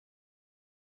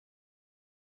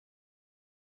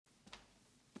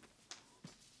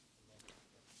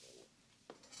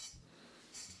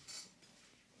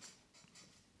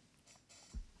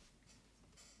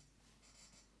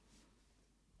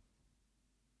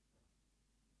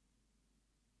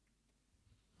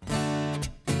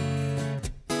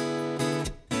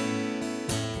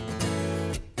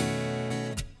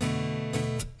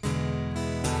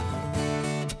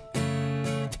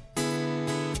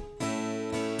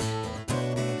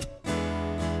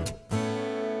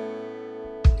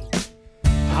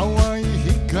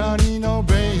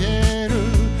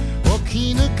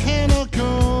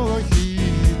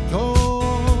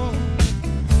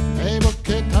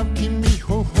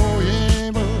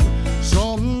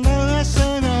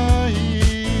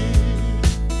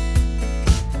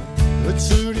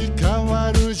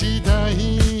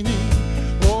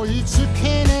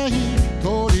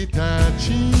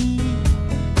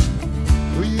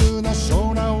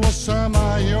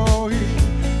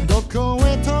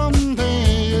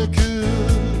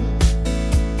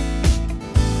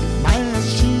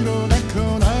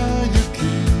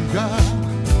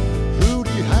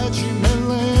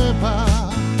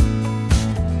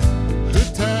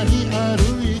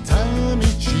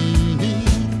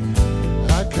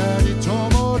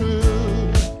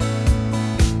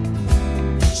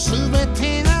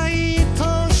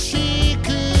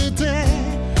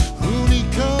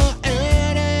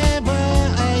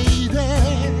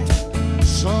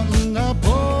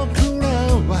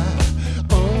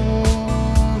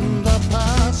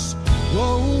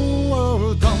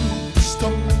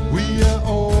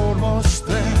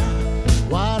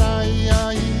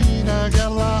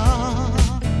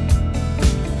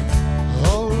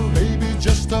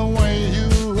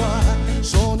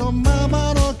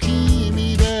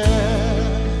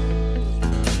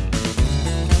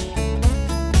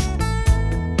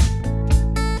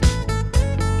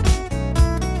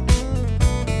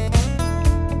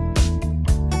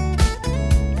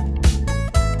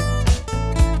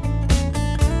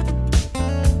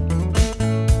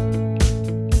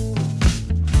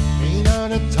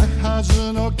れたは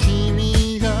ずの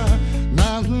君が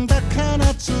なんだか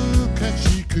懐か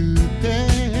しくて、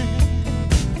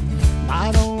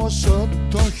窓をそっ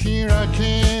と開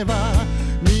けば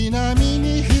南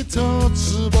に一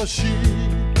つ星。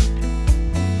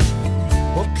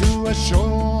僕は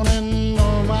少年の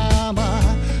まま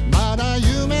まだ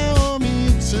夢を見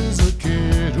続け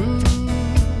る。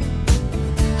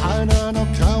花の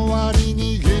代わり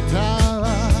にギター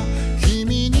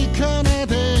君に奏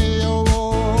でよう。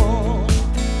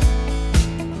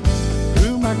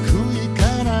うまくいか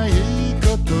ないこ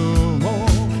とも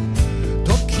時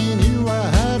には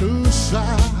ある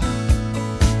さ。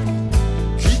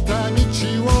来た道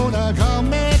を眺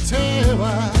めては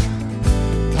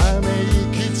ため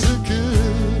息つく。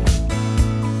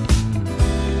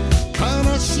悲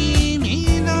し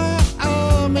みの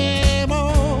雨も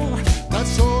黄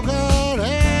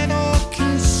昏のキ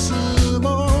スも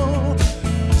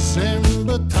全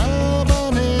部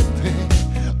束ねて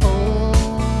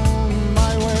On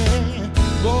my way.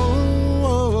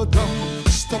 Oh, don't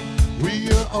stop,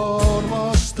 we're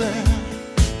almost there.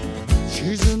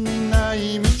 沈みな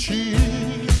い道。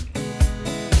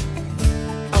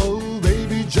Oh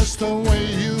baby, just the way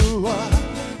you are.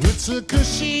 美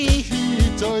しい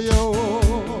人よ。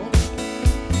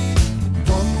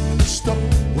Don't stop,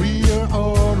 we're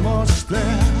almost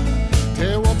there.